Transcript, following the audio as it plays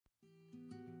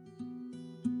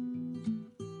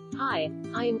Hi,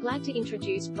 I am glad to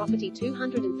introduce property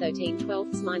 213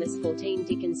 12th-14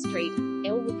 Dickens Street,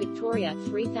 Elwood, Victoria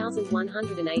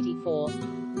 3184.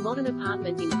 Modern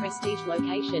apartment in prestige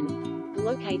location.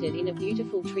 Located in a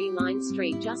beautiful tree-lined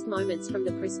street just moments from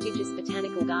the prestigious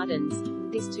botanical gardens,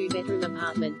 this two-bedroom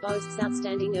apartment boasts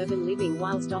outstanding urban living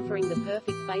whilst offering the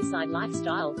perfect bayside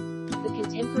lifestyle. The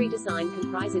contemporary design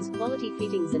comprises quality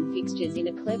fittings and fixtures in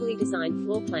a cleverly designed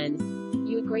floor plan.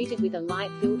 You are greeted with a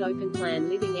light-filled open-plan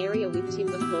living area with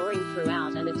timber flooring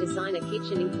throughout and a designer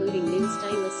kitchen including new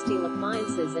stainless steel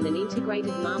appliances and an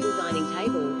integrated marble dining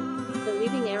table. The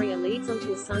living area leads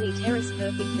onto a sunny terrace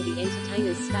perfect for the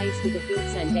entertainer's space with a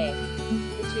built-in deck.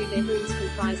 The two bedrooms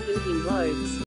comprise built-in robes.